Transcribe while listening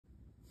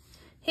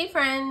Hey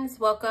friends,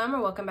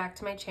 welcome back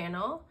to my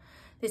channel.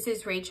 This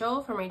is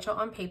Rachel from Rachel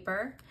on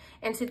Paper,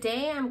 and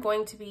today I'm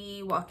going to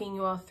be walking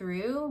you all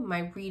through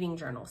my reading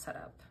journal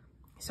setup.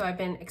 So I've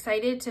been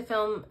excited to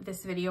film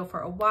this video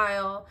for a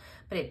while,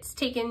 but it's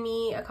taken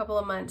me a couple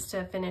of months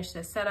to finish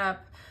this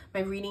setup. My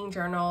reading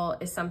journal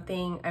is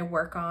something I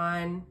work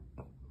on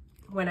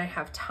when I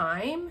have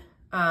time,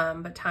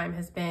 but time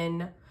has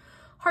been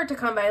hard to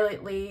come by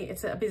lately.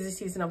 It's a busy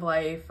season of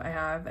life. I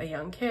have a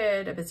young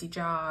kid, a busy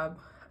job.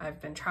 I've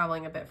been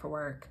traveling a bit for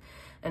work.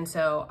 And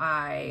so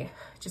I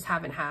just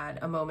haven't had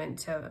a moment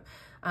to,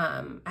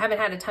 I haven't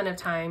had a ton of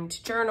time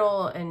to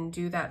journal and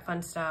do that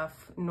fun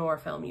stuff, nor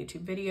film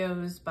YouTube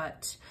videos,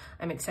 but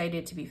I'm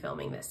excited to be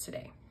filming this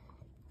today.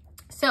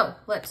 So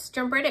let's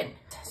jump right in.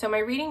 So my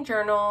reading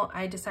journal,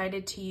 I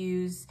decided to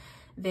use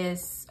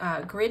this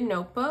grid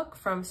notebook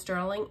from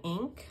Sterling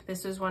Ink.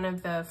 This was one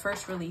of the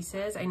first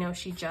releases. I know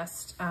she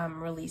just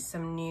released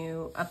some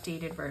new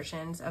updated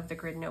versions of the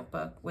grid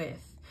notebook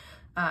with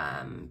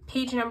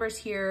page numbers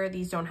here.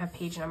 These don't have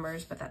page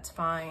numbers, but that's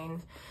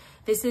fine.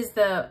 This is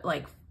the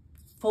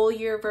full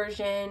year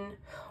version,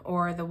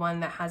 or the one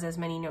that has as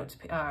many notes,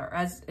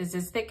 is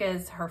as thick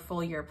as her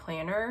full year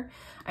planner.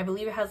 I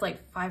believe it has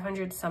like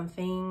 500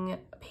 something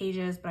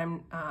pages, but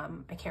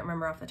I can't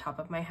remember off the top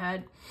of my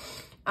head.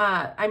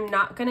 I'm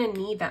not gonna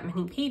need that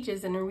many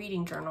pages in a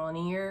reading journal in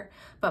a year,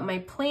 but my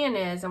plan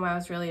is, and why I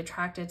was really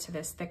attracted to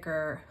this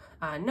thicker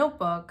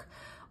notebook,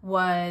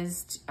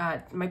 was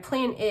my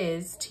plan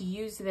is to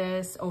use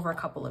this over a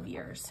couple of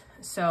years.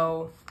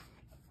 So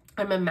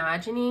I'm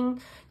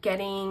imagining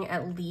getting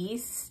at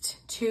least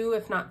 2,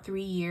 if not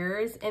 3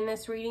 years in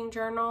this reading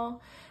journal,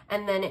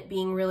 and then it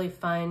being really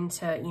fun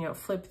to,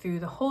 flip through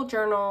the whole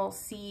journal,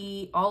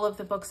 see all of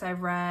the books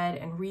I've read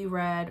and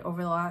reread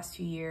over the last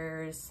few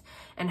years,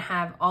 and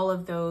have all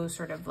of those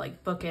sort of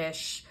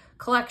bookish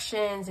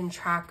collections and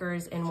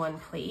trackers in one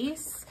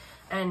place,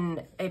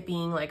 and it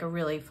being like a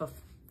really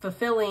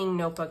fulfilling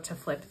notebook to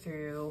flip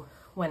through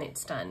when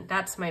it's done.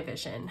 That's my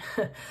vision.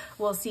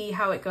 We'll see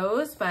how it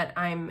goes, but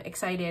I'm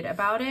excited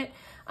about it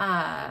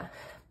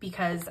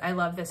because I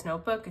love this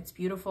notebook. It's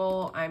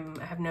beautiful. I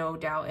have no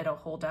doubt it'll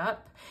hold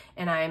up,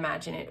 and I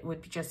imagine it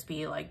would just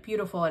be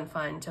beautiful and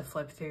fun to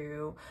flip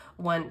through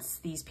once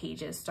these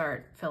pages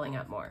start filling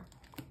up more.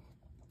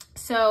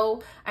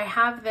 So I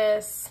have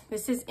this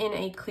is in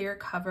a clear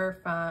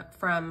cover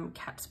from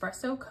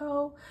Catspresso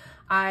Co.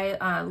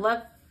 I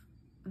love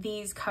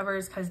these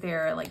covers because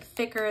they're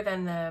thicker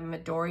than the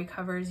Midori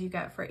covers you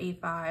get for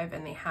A5,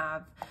 and they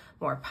have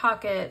more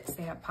pockets.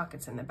 They have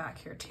pockets in the back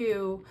here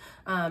too,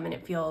 and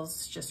it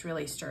feels just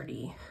really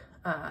sturdy,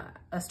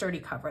 a sturdy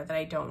cover that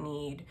I don't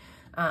need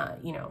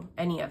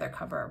any other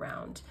cover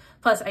around.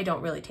 Plus I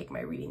don't really take my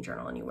reading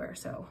journal anywhere,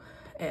 so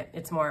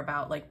it's more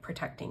about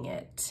protecting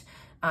it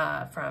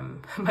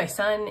from my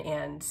son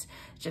and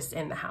just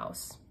in the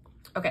house.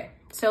 Okay,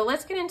 so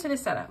let's get into the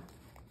setup.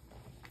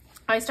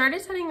 I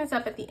started setting this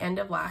up at the end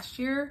of last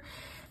year,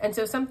 and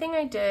so something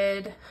I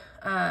did,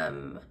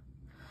 and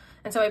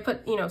so I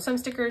put, some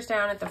stickers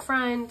down at the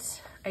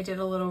front. I did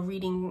a little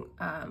reading,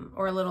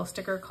 or a little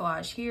sticker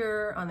collage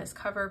here on this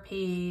cover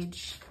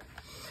page.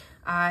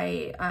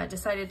 I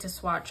decided to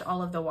swatch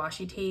all of the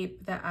washi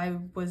tape that I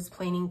was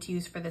planning to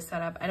use for this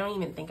setup. I don't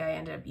even think I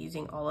ended up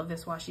using all of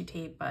this washi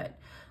tape, but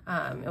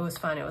it was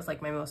fun. It was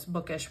my most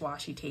bookish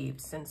washi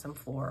tapes, and some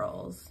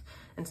florals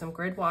and some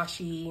grid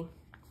washi.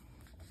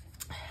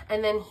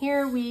 And then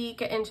here we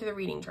get into the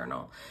reading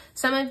journal.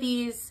 Some of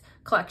these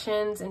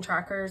collections and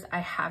trackers I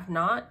have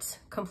not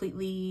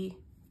completely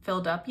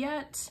filled up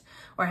yet,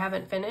 or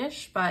haven't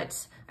finished,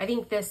 but I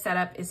think this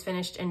setup is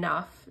finished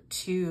enough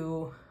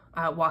to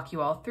walk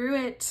you all through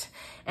it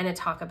and to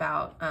talk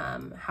about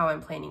how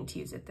I'm planning to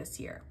use it this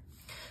year.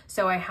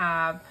 So I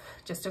have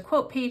just a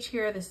quote page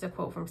here. This is a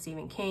quote from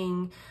Stephen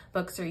King.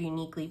 Books are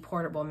uniquely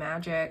portable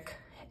magic,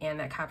 and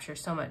that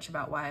captures so much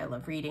about why I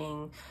love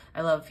reading.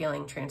 I love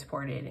feeling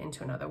transported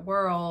into another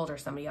world or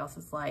somebody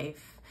else's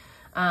life.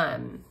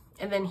 And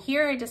then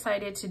here I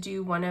decided to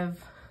do one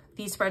of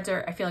these spreads.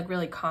 I feel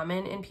really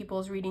common in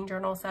people's reading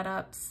journal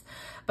setups,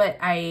 but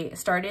I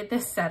started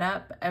this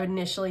setup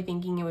initially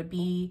thinking it would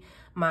be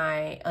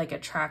my a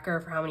tracker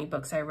for how many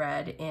books I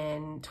read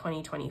in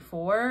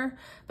 2024,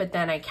 but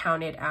then I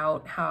counted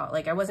out how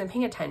I wasn't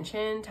paying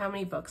attention to how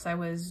many books I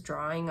was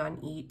drawing on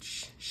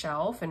each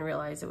shelf and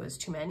realized it was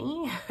too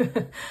many.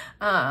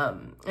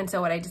 And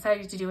so what I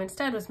decided to do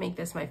instead was make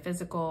this my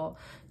physical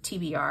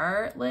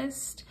TBR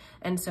list.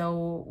 And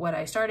so what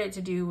I started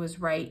to do was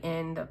write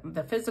in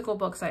the physical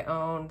books I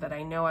own that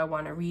I know I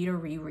want to read or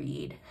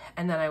reread,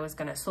 and then I was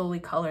going to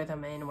slowly color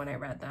them in when I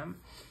read them.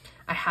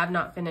 I have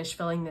not finished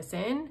filling this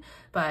in,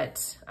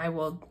 but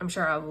I'm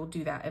sure I will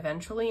do that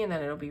eventually, and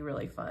then it'll be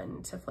really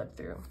fun to flip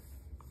through.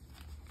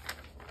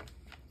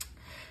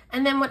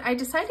 And then what I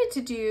decided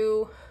to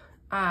do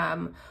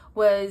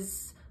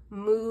was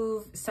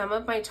move some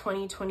of my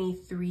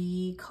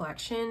 2023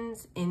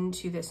 collections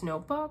into this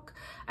notebook.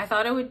 I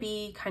thought it would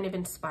be kind of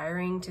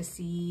inspiring to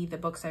see the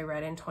books I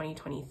read in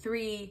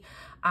 2023.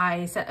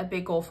 I set a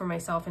big goal for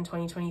myself in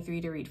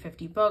 2023 to read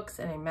 50 books,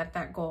 and I met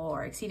that goal,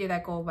 or exceeded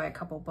that goal by a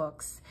couple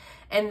books.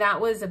 And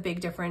that was a big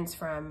difference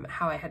from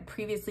how I had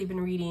previously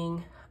been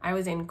reading. I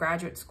was in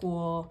graduate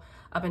school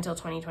up until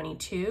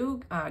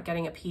 2022,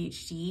 getting a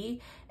PhD,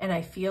 and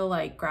I feel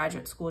like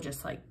graduate school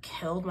just like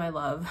killed my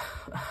love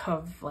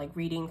of like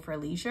reading for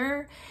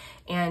leisure.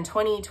 And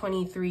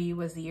 2023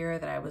 was the year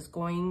that I was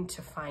going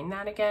to find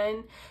that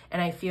again.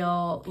 And I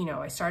feel, you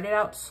know, I started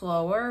out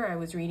slower. I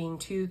was reading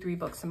 2-3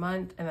 books a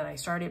month, and then I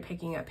started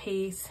picking up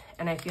pace,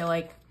 and I feel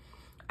like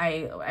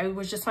I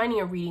was just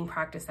finding a reading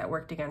practice that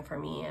worked again for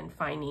me, and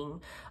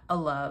finding a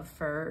love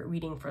for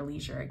reading for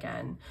leisure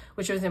again,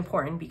 which was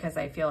important because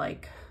I feel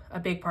like a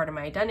big part of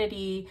my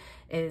identity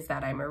is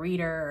that I'm a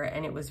reader,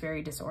 and it was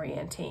very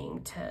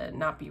disorienting to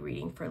not be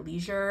reading for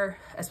leisure,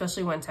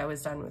 especially once I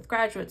was done with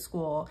graduate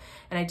school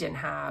and I didn't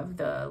have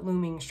the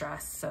looming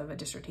stress of a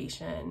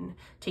dissertation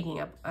taking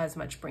up as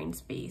much brain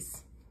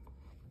space.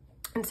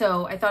 And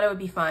so I thought it would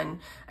be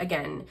fun,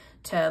 again,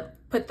 to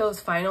put those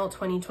final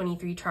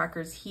 2023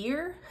 trackers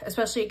here,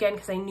 especially again,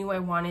 because I knew I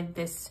wanted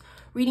this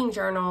reading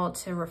journal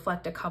to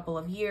reflect a couple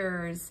of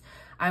years.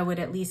 I would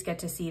at least get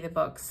to see the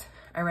books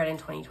I read in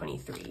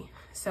 2023.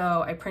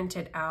 So I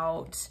printed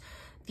out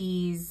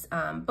these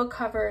book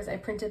covers. I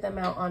printed them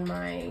out on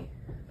my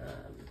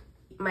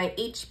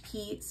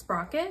HP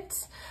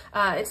Sprocket.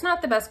 It's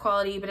not the best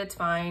quality, but it's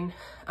fine.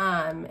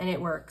 And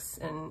it works,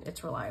 and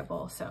it's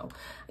reliable. So,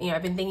 you know,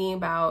 I've been thinking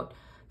about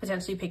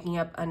potentially picking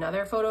up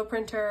another photo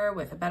printer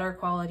with a better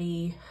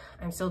quality.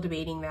 I'm still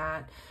debating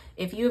that.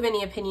 If you have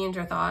any opinions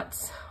or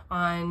thoughts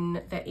on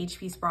the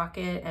HP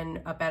Sprocket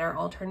and a better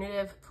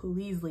alternative,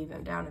 please leave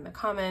them down in the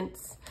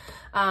comments.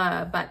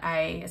 But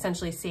I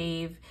essentially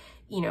save,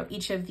 you know,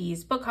 each of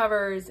these book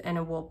covers, and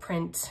it will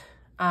print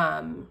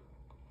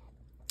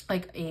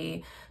like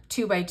a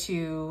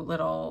 2x2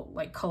 little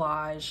like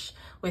collage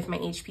with my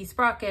HP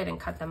Sprocket and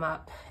cut them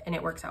up, and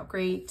it works out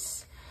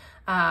great.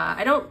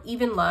 I don't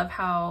even love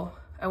how,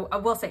 I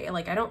will say,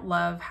 like, I don't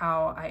love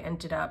how I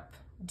ended up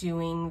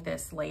doing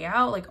this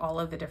layout, like all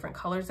of the different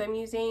colors I'm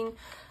using,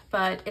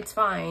 but it's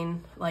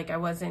fine. Like, I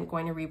wasn't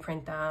going to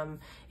reprint them.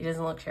 It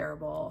doesn't look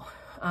terrible.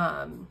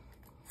 And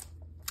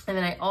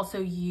then I also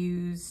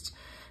used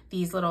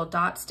these little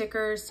dot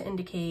stickers to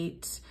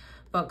indicate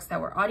books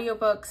that were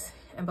audiobooks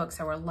and books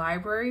that were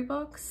library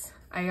books.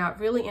 I got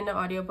really into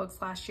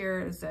audiobooks last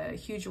year. It was a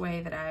huge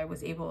way that I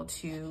was able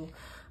to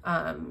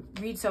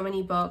read so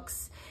many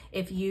books.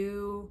 If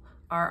you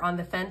are on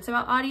the fence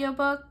about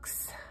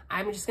audiobooks,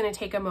 I'm just gonna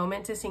take a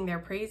moment to sing their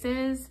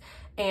praises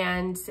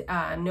and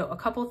note a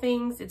couple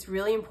things. It's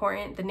really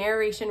important. The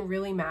narration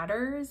really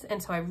matters.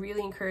 And so I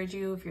really encourage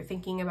you, if you're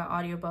thinking about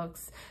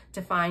audiobooks,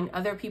 to find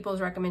other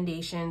people's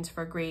recommendations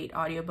for great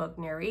audiobook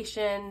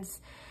narrations,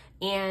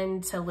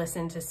 and to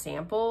listen to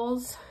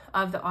samples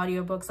of the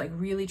audiobooks. Like,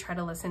 really try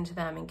to listen to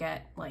them and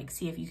get, like,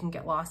 see if you can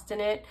get lost in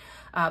it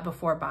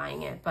before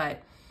buying it.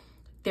 But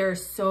there are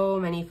so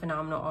many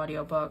phenomenal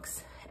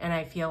audiobooks, and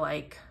I feel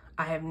like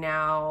I am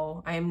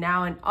now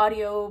an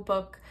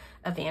audiobook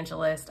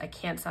evangelist. I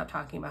can't stop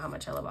talking about how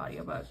much I love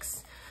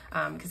audiobooks,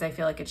 because I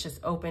feel like it's just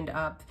opened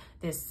up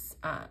this,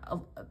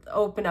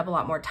 opened up a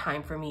lot more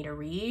time for me to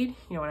read.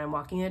 You know, when I'm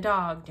walking the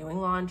dog, doing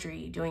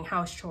laundry, doing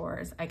house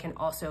chores, I can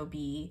also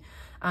be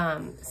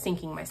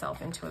sinking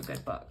myself into a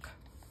good book.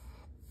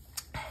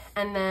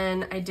 And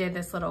then I did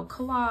this little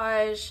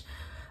collage,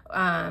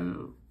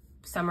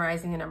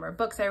 summarizing the number of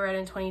books I read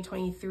in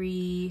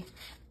 2023.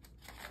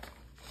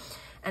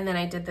 And then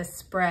I did this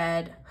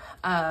spread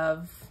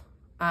of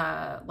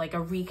like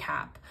a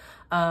recap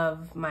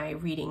of my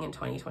reading in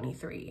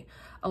 2023.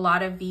 A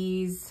lot of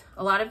this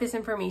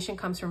information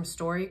comes from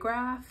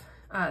Storygraph.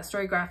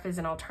 Storygraph is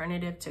an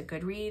alternative to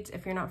Goodreads,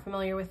 if you're not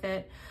familiar with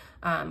it.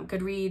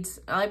 Goodreads,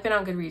 I've been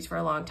on Goodreads for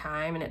a long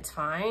time, and it's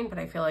fine, but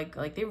I feel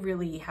like they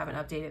really haven't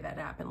updated that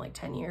app in like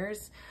 10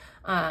 years.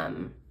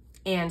 And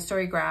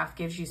Storygraph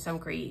gives you some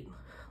great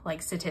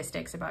like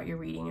statistics about your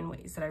reading in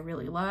ways that I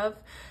really love.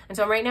 And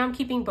so right now I'm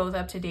keeping both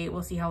up to date.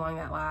 We'll see how long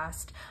that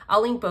lasts.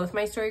 I'll link both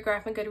my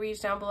Storygraph and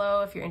Goodreads down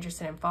below if you're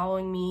interested in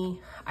following me.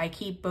 I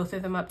keep both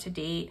of them up to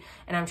date,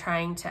 and I'm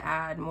trying to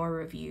add more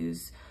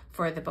reviews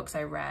for the books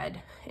I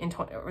read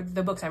or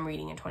the books I'm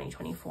reading in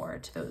 2024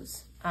 to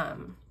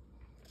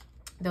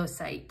those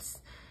sites.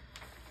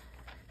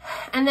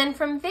 And then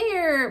from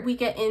there, we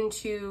get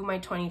into my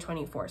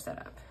 2024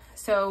 setup.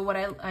 So what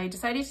I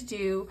decided to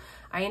do,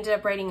 I ended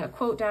up writing a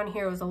quote down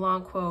here. It was a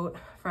long quote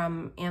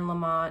from Anne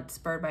Lamott's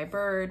Bird by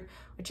Bird,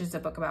 which is a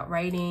book about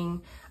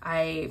writing.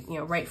 I,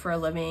 write for a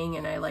living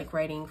and I like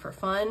writing for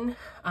fun.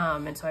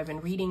 And so I've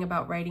been reading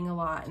about writing a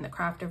lot and the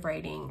craft of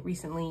writing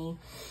recently.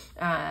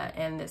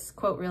 And this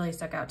quote really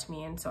stuck out to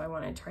me. And so I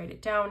wanted to write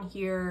it down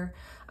here.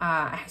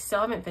 I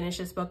still haven't finished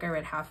this book. I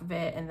read half of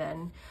it and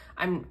then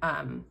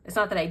it's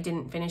not that I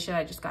didn't finish it.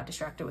 I just got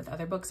distracted with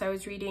other books I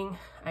was reading.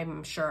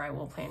 I'm sure I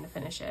will plan to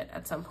finish it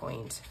at some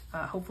point,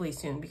 hopefully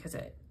soon, because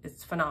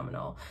it's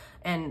phenomenal.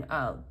 And,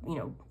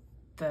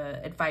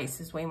 the advice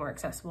is way more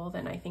accessible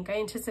than I think I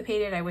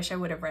anticipated. I wish I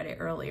would have read it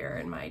earlier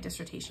in my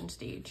dissertation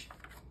stage.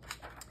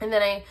 And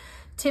then I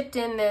tipped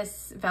in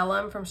this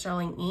vellum from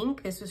Sterling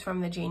Ink. This was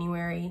from the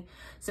January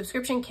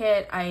subscription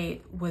kit.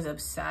 I was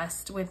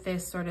obsessed with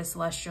this sort of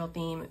celestial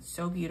theme. It's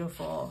so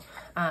beautiful.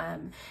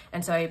 And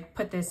so I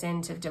put this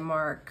in to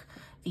demark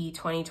the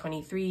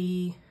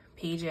 2023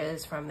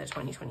 pages from the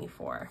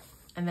 2024.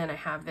 And then I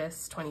have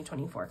this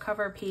 2024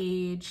 cover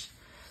page.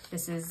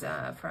 This is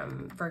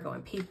from Virgo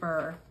on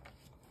Paper.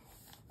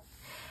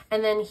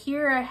 And then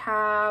here I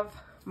have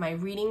my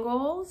reading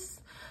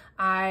goals.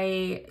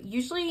 I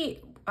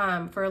usually,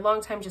 for a long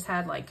time, just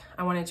had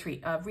I wanted to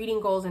read reading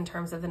goals in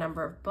terms of the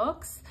number of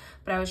books,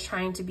 but I was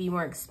trying to be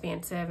more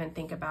expansive and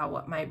think about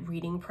what my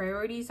reading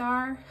priorities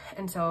are.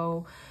 And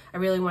so I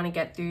really want to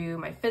get through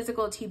my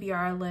physical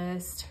TBR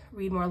list,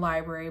 read more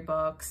library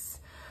books,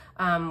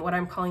 what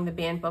I'm calling the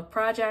banned book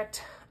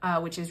project,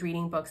 which is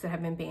reading books that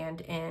have been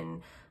banned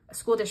in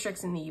school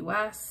districts in the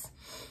US.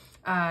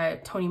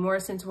 Toni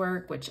Morrison's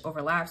work, which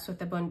overlaps with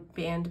the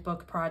banned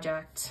book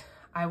project.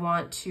 I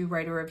want to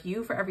write a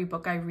review for every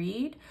book I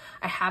read.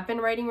 I have been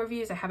writing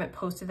reviews. I haven't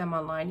posted them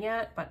online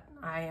yet, but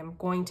I am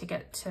going to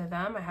get to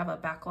them. I have a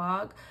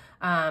backlog,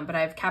 but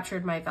I've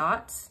captured my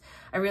thoughts.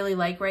 I really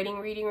like writing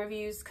reading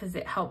reviews because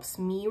it helps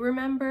me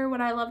remember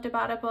what I loved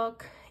about a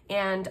book.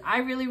 And I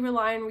really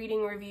rely on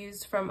reading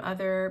reviews from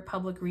other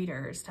public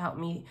readers to help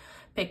me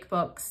pick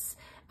books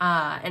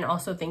and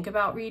also think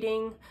about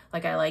reading.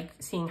 I like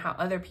seeing how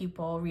other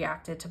people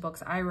reacted to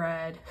books I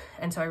read.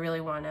 And so I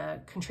really want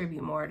to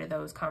contribute more to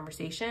those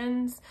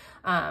conversations.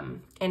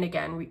 And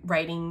again,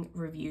 writing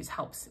reviews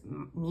helps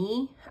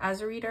me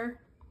as a reader.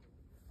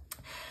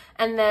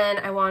 And then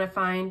I want to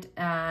find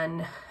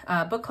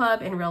a book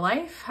club in real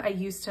life. I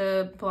used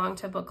to belong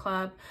to a book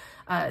club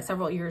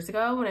several years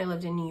ago when I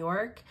lived in New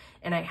York,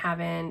 and I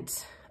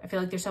feel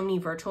like there's so many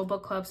virtual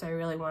book clubs, so I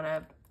really want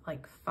to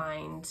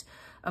find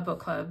a book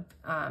club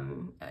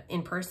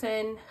in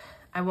person.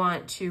 I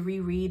want to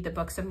reread the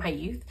books of my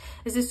youth.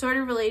 This is sort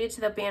of related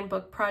to the banned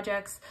book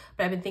projects,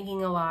 but I've been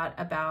thinking a lot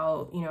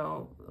about,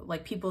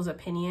 people's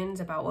opinions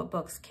about what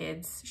books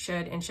kids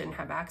should and shouldn't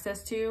have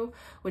access to,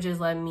 which has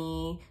led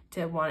me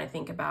to want to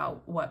think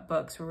about what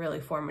books were really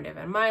formative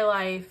in my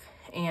life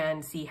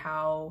and see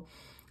how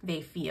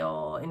they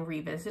feel in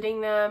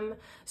revisiting them.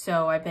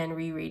 So I've been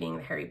rereading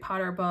the Harry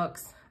Potter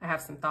books. I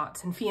have some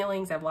thoughts and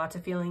feelings. I have lots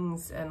of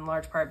feelings in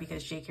large part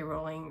because J.K.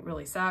 Rowling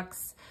really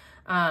sucks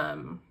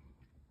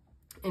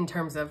in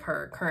terms of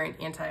her current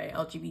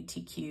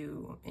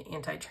anti-LGBTQ,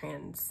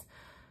 anti-trans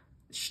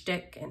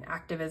shtick and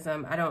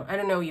activism. I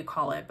don't know what you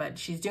call it, but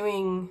she's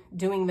doing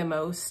the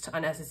most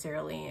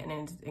unnecessarily and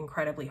in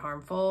incredibly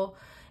harmful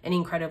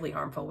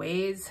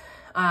ways,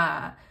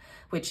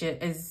 which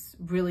is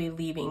really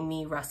leaving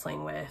me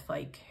wrestling with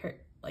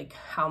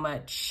how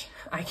much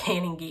I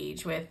can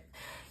engage with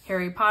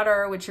Harry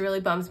Potter, which really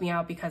bums me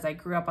out because I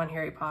grew up on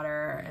Harry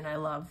Potter and I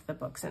loved the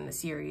books in the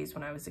series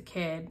when I was a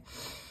kid.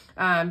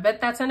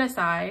 But that's an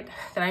aside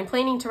that I'm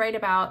planning to write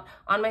about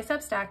on my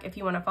Substack if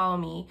you want to follow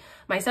me.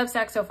 My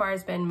Substack so far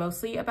has been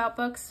mostly about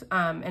books.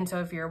 And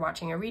so if you're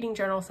watching a reading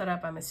journal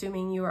setup, I'm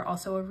assuming you are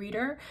also a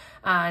reader.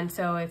 And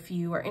so if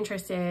you are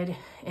interested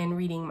in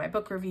reading my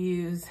book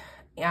reviews,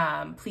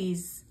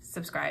 please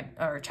subscribe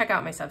or check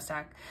out my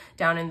Substack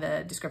down in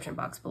the description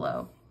box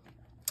below.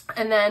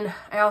 And then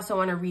I also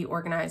want to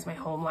reorganize my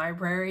home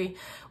library,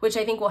 which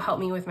I think will help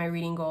me with my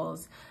reading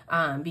goals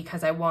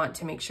because I want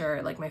to make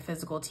sure my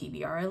physical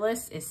TBR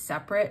list is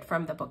separate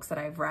from the books that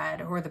I've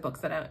read or the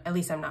books that at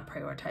least I'm not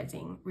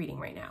prioritizing reading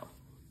right now.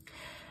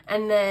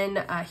 And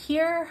then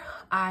here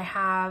I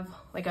have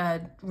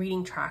a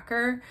reading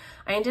tracker.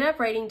 I ended up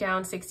writing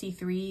down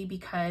 63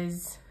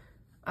 because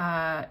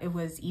it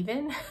was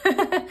even,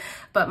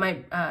 but my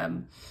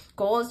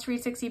goal is to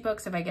read 60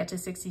 books. If I get to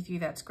 63,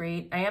 that's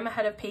great. I am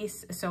ahead of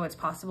pace, so it's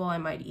possible I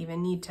might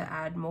even need to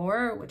add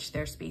more, which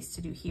there's space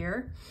to do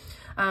here.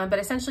 But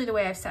essentially the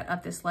way I've set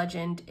up this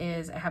legend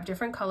is I have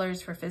different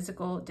colors for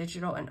physical,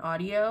 digital, and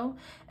audio,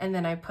 and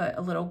then I put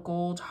a little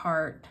gold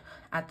heart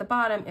at the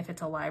bottom if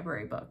it's a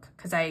library book,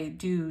 because I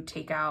do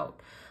take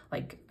out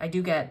I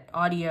do get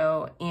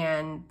audio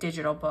and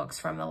digital books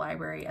from the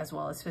library as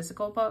well as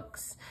physical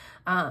books.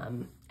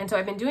 And so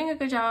I've been doing a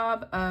good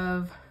job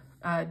of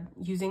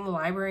using the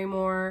library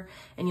more,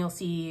 and you'll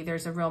see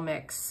there's a real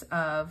mix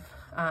of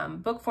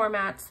book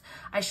formats.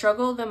 I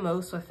struggle the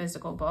most with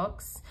physical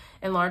books,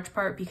 in large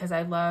part because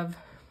I love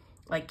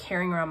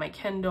carrying around my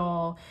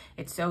Kindle.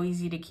 It's so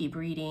easy to keep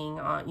reading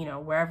on,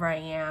 wherever I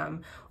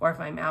am, or if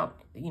I'm out,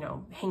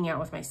 hanging out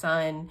with my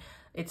son.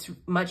 it's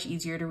much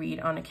easier to read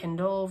on a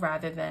Kindle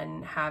rather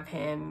than have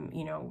him,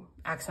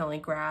 accidentally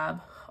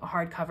grab a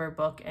hardcover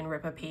book and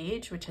rip a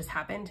page, which has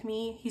happened to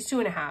me. He's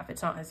 2.5,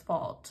 it's not his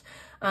fault.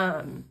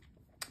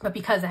 But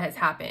because it has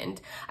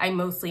happened, I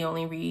mostly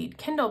only read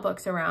Kindle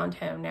books around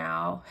him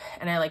now.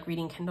 And I like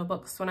reading Kindle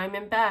books when I'm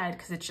in bed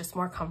because it's just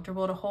more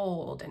comfortable to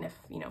hold. And if,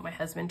 my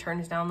husband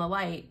turns down the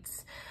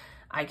lights,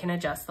 I can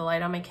adjust the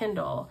light on my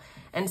Kindle.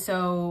 And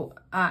so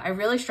I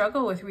really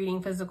struggle with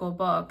reading physical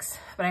books,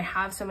 but I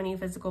have so many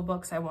physical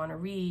books I want to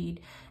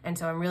read. And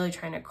so I'm really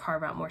trying to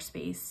carve out more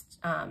space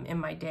in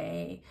my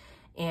day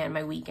and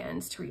my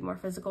weekends to read more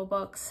physical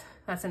books.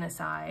 That's an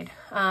aside.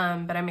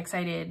 But I'm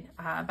excited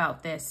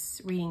about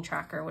this reading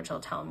tracker, which will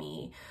tell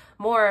me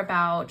more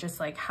about just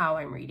like how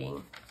I'm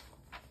reading.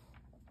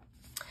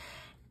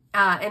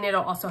 And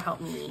it'll also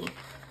help me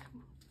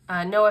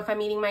know if I'm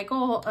meeting my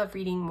goal of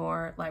reading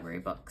more library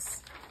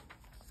books.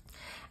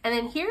 And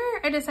then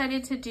here I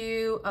decided to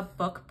do a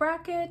book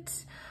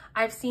bracket.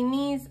 I've seen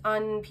these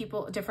on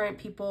different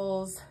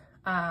people's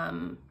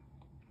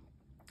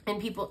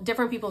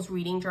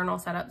reading journal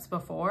setups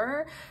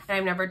before, and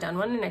I've never done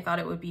one, and I thought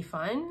it would be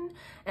fun.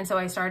 And so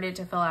I started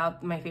to fill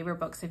out my favorite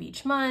books of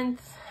each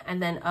month,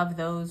 and then of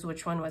those,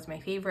 which one was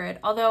my favorite.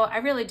 Although I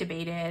really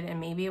debated,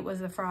 and maybe it was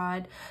The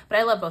Fraud, but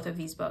I love both of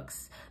these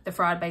books, The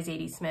Fraud by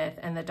Zadie Smith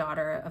and The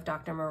Daughter of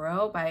Dr.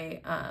 Moreau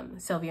by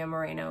Silvia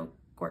Moreno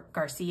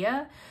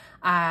Garcia.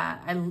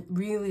 I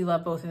really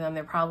love both of them.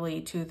 They're probably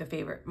two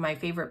of my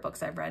favorite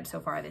books I've read so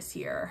far this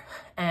year.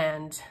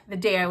 And the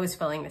day I was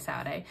filling this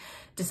out, I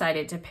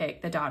decided to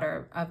pick The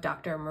Daughter of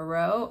Dr.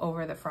 Moreau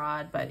over The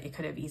Fraud, but it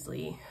could have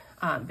easily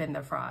been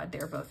The Fraud.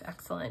 They're both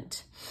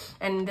excellent.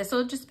 And this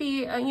will just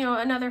be,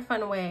 another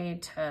fun way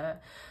to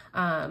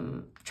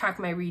track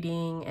my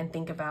reading and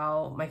think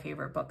about my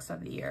favorite books of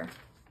the year.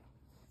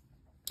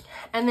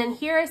 And then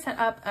here I set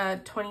up a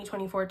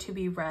 2024 to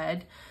be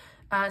read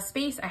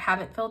space. I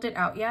haven't filled it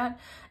out yet,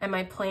 and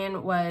my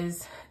plan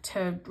was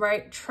to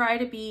try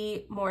to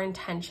be more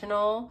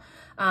intentional,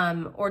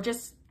 or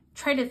just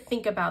try to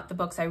think about the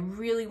books I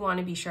really want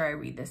to be sure I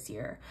read this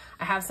year.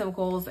 I have some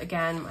goals,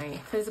 again, my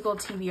physical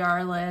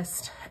TBR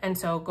list, and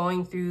so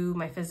going through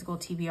my physical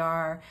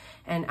TBR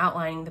and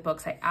outlining the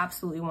books I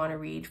absolutely want to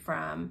read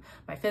from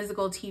my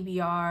physical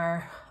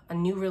TBR,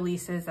 new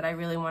releases that I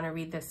really want to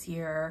read this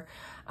year.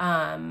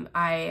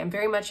 I am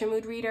very much a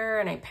mood reader,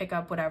 and I pick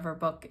up whatever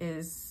book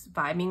is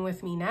vibing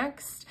with me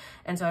next.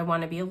 And so I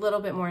want to be a little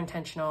bit more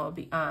intentional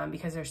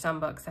because there's some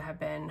books that have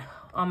been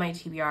on my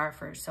TBR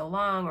for so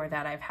long, or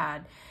that I've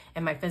had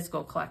in my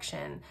physical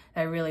collection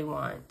that I really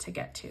want to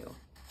get to.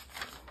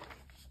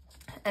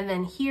 And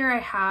then here I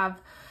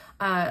have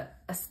a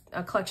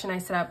collection I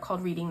set up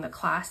called Reading the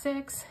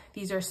Classics.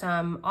 These are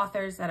some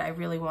authors that I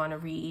really want to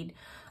read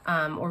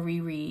or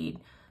reread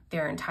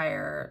their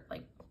entire,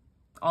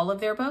 all of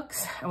their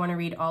books. I want to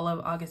read all of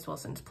August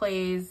Wilson's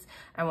plays.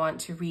 I want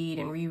to read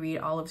and reread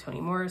all of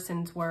Toni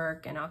Morrison's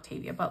work and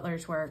Octavia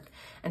Butler's work.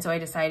 And so I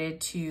decided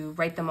to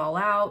write them all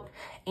out.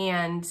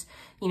 And,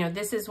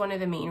 this is one of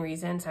the main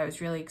reasons I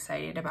was really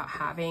excited about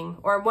having,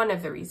 or one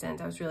of the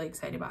reasons I was really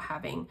excited about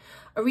having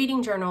a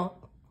reading journal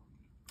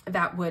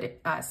that would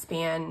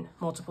span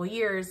multiple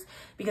years,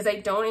 because I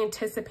don't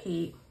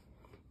anticipate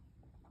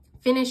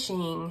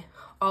finishing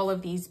all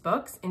of these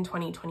books in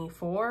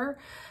 2024,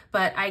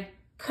 but I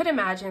could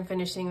imagine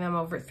finishing them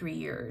over 3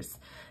 years.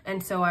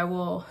 And so I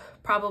will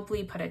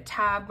probably put a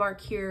tab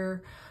mark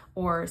here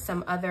or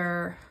some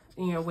other,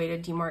 way to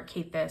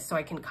demarcate this so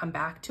I can come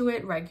back to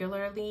it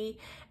regularly,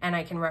 and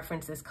I can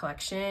reference this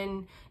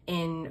collection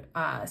in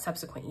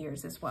subsequent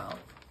years as well.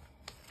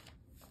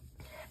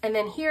 And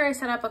then here I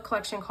set up a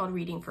collection called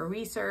Reading for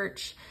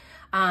Research.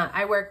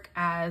 I work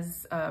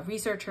as a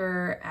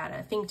researcher at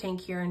a think tank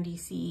here in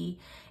DC,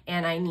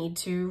 and I need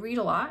to read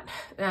a lot.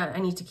 I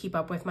need to keep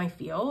up with my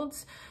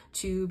fields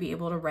to be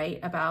able to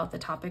write about the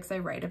topics I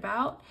write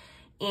about.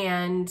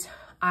 And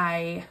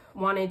I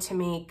wanted to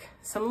make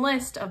some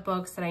list of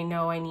books that I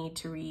know I need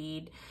to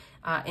read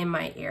in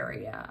my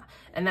area.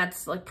 And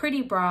that's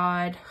pretty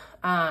broad.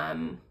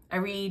 I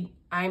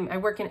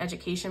work in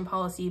education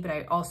policy, but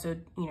I also,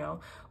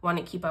 want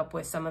to keep up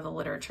with some of the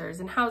literatures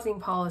in housing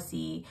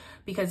policy,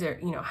 because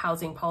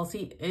housing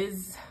policy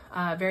is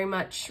very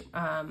much,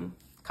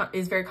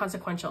 is very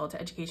consequential to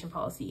education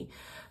policy.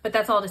 But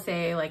that's all to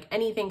say,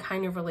 anything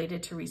kind of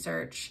related to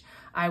research,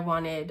 I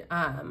wanted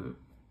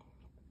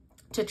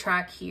to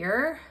track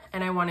here,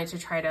 and I wanted to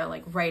try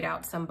to write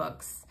out some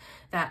books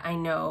that I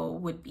know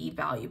would be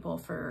valuable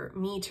for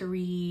me to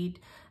read,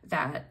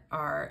 that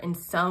are in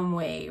some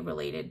way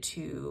related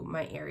to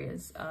my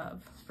areas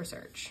of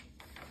research.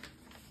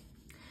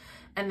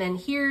 And then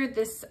here,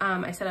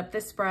 I set up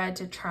this spread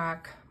to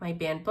track my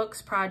banned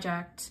books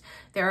project.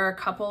 There are a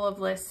couple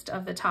of lists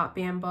of the top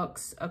banned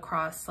books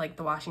across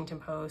the Washington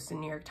Post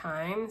and New York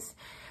Times.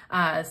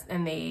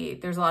 And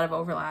there's a lot of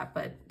overlap,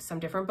 but some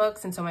different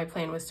books. And so my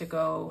plan was to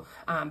go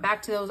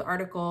back to those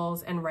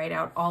articles and write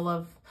out all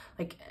of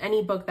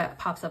any book that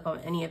pops up on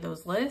any of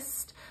those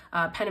lists.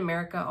 PEN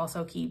America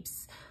also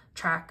keeps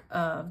track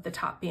of the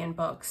top banned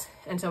books.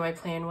 And so my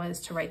plan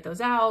was to write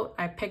those out.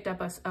 I picked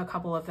up a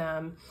couple of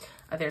them.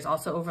 There's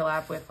also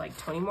overlap with like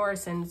Toni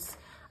Morrison's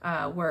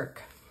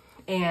work,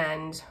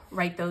 and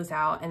write those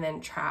out and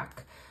then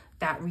track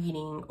that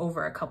reading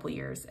over a couple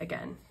years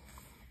again.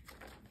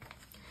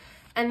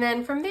 And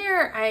then from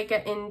there, I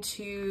get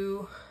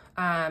into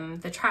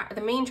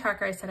the main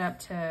tracker I set up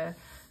to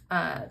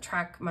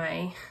track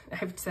my,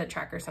 I've said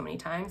tracker so many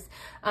times,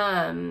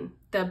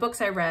 the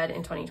books I read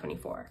in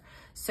 2024.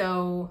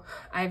 So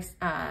I've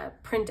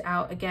print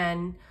out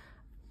again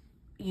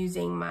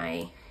using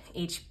my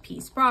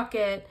HP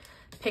Sprocket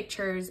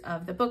pictures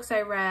of the books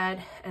I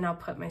read, and I'll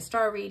put my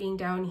star rating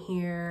down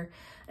here.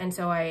 And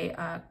so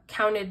I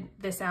counted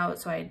this out,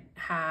 so I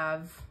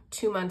have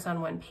 2 months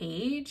on one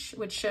page,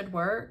 which should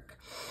work.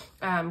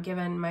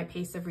 Given my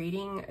pace of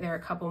reading, there are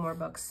a couple more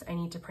books I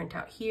need to print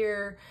out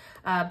here.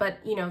 But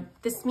you know,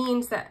 this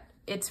means that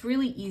it's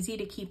really easy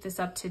to keep this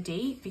up to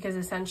date, because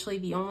essentially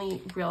the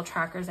only real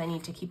trackers I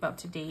need to keep up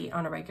to date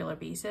on a regular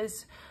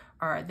basis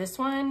are this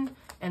one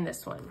and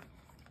this one.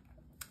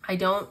 I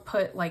don't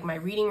put like my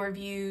reading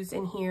reviews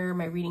in here,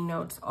 my reading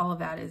notes, all of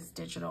that is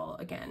digital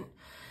again.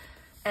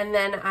 And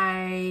then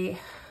I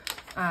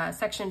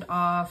sectioned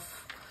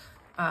off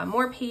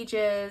more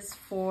pages,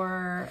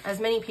 for as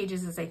many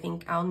pages as I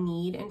think I'll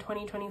need in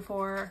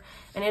 2024,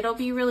 and it'll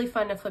be really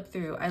fun to flip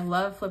through. I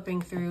love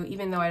flipping through,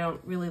 even though I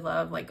don't really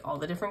love like all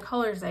the different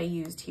colors I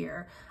used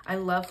here. I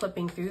love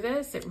flipping through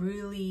this. It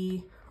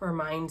really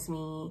reminds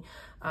me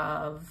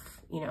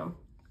of, you know,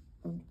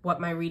 what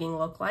my reading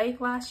looked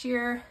like last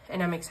year,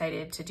 and I'm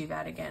excited to do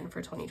that again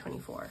for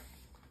 2024.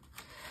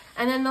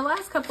 And then the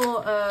last couple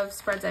of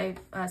spreads I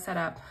set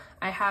up,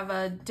 I have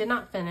a did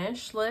not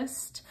finish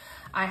list.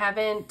 I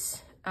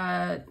haven't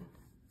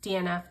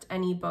DNF'd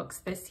any books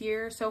this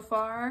year so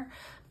far,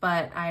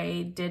 but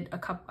I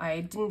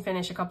didn't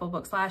finish a couple of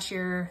books last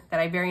year that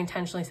I very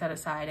intentionally set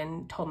aside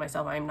and told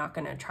myself I'm not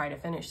going to try to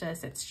finish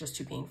this. It's just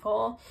too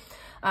painful.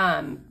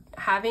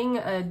 Having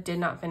a did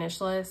not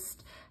finish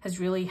list has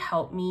really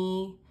helped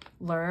me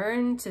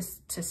learn to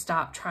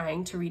stop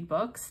trying to read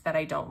books that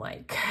I don't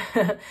like.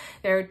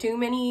 There are too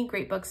many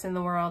great books in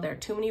the world. There are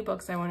too many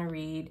books I want to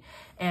read,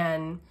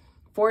 and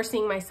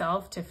forcing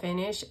myself to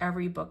finish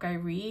every book I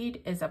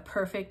read is a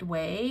perfect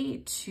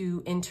way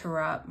to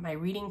interrupt my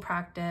reading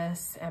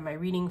practice and my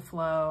reading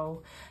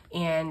flow,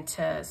 and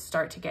to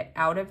start to get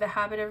out of the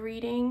habit of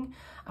reading.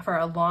 For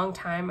a long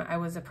time, I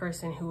was a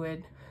person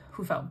who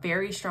felt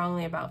very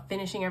strongly about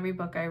finishing every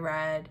book I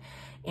read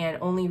and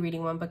only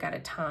reading one book at a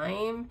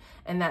time.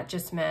 And that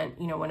just meant,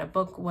 you know, when a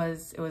book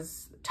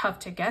was tough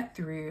to get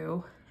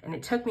through and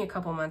it took me a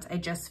couple months, I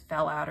just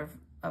fell out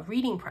of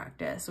reading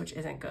practice, which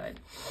isn't good.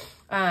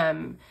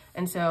 And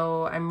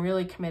so I'm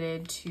really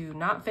committed to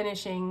not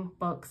finishing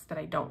books that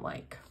I don't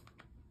like.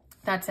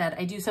 That said,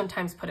 I do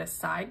sometimes put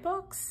aside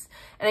books,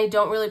 and I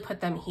don't really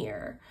put them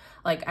here.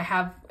 Like, I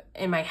have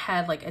in my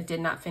head like a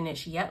did not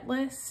finish yet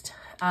list,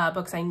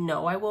 books I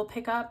know I will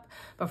pick up,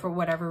 but for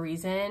whatever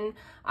reason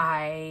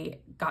I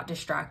got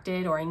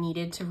distracted or I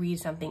needed to read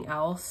something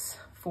else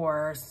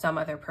for some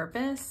other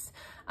purpose.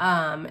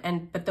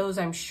 But those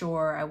I'm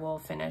sure I will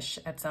finish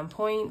at some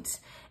point,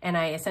 and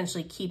I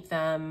essentially keep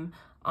them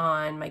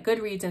on my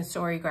Goodreads and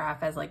Storygraph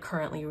as like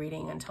currently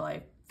reading until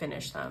I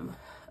finish them,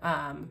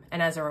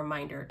 and as a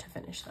reminder to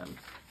finish them.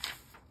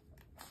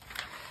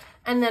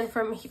 And then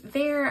from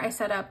there I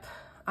set up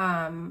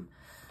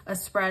a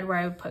spread where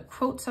I would put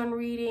quotes on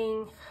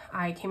reading.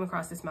 I came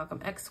across this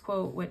Malcolm X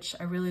quote, which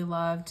I really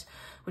loved,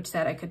 which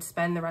said I could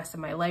spend the rest of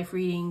my life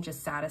reading,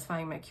 just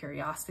satisfying my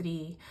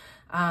curiosity.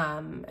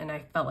 And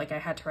I felt like I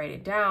had to write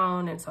it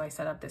down, and so I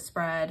set up this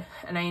spread.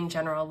 And I in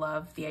general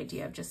love the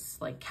idea of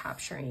just like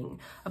capturing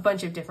a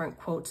bunch of different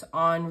quotes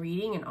on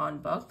reading and on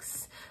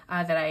books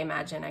that I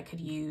imagine I could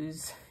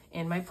use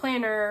in my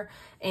planner,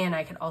 and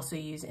I could also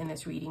use in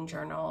this reading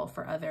journal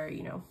for other,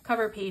 you know,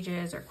 cover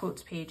pages or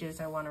quotes pages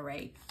I want to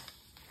write.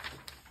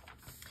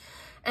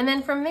 And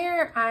then from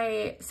there,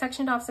 I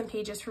sectioned off some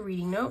pages for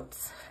reading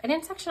notes. I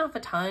didn't section off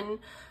a ton,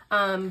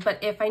 but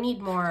if I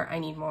need more, I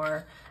need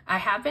more. I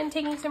have been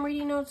taking some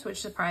reading notes,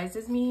 which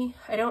surprises me.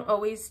 I don't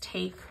always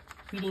take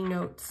reading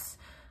notes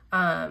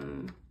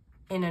in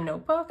a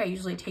notebook. I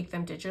usually take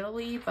them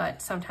digitally,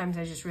 but sometimes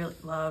I just really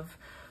love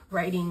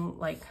writing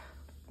like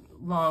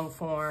long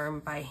form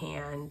by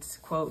hand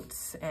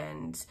quotes,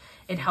 and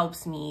it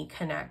helps me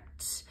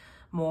connect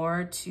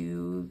more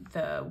to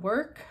the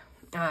work.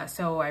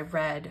 So I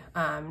read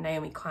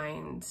Naomi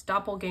Klein's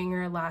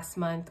Doppelganger last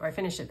month, or I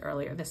finished it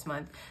earlier this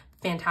month.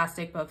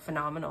 Fantastic book,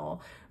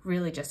 phenomenal,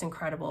 really just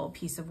incredible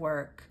piece of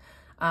work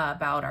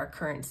about our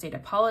current state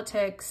of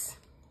politics.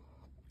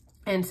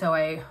 And so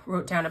I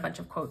wrote down a bunch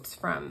of quotes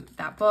from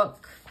that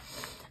book.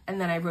 And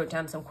then I wrote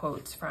down some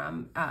quotes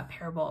from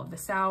Parable of the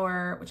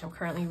Sower, which I'm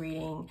currently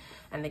reading,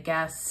 and The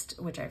Guest,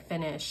 which I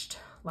finished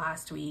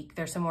last week.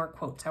 There's some more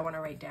quotes I want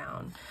to write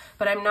down,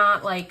 but I'm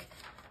not like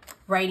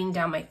writing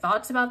down my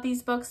thoughts about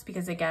these books,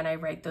 because again, I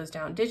write those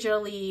down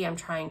digitally. I'm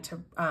trying to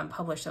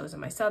publish those in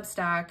my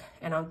Substack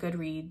and on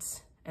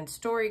Goodreads and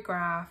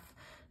Storygraph.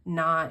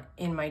 not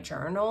in my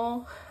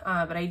journal,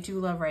 but I do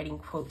love writing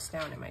quotes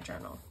down in my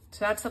journal.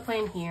 So that's the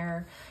plan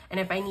here. And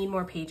if I need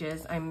more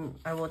pages,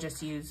 I will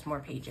just use more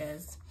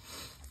pages.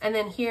 And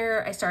then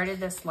here, I started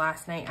this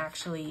last night,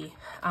 actually.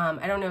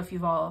 I don't know if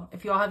you all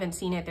haven't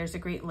seen it, there's a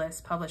great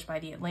list published by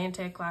The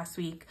Atlantic last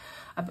week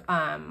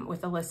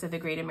with a list of the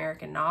great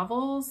American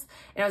novels.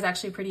 And I was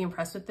actually pretty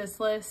impressed with this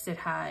list. It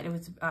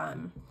was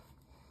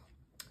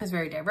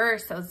very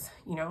diverse.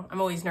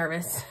 I'm always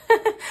nervous,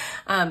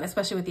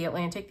 especially with The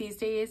Atlantic these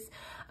days,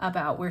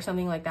 about where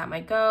something like that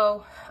might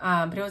go.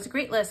 But it was a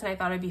great list, and I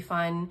thought it'd be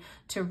fun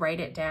to write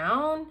it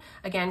down,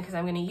 again, because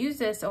I'm gonna use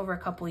this over a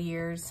couple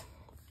years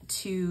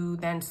to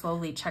then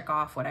slowly check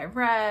off what I've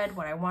read,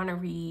 what I want to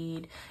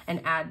read,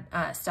 and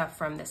add stuff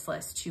from this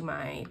list to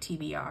my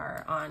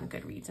TBR on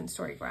Goodreads and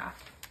Storygraph.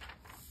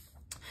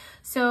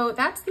 So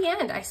that's the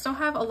end. I still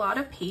have a lot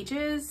of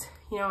pages.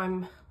 I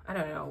don't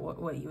know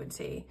what you would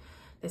say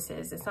this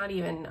is. It's not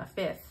even a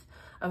fifth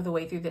of the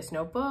way through this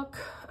notebook.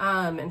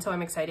 And so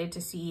I'm excited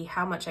to see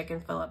how much I can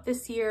fill up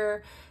this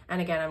year.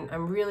 And again,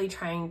 I'm really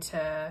trying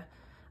to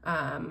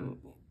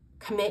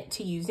commit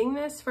to using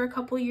this for a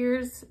couple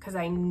years, because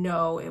I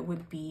know it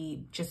would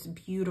be just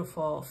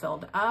beautiful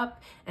filled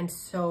up and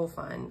so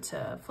fun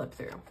to flip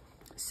through.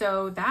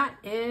 So that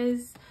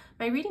is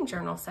my reading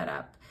journal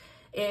setup.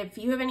 If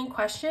you have any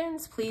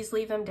questions, please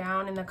leave them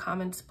down in the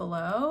comments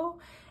below.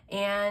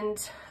 And,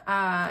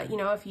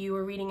 if you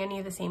were reading any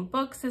of the same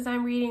books as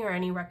I'm reading, or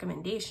any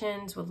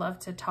recommendations, would love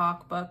to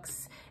talk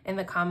books in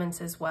the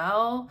comments as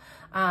well.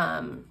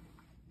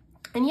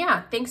 And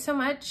yeah, thanks so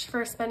much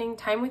for spending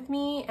time with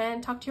me,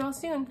 and talk to you all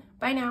soon.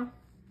 Bye now.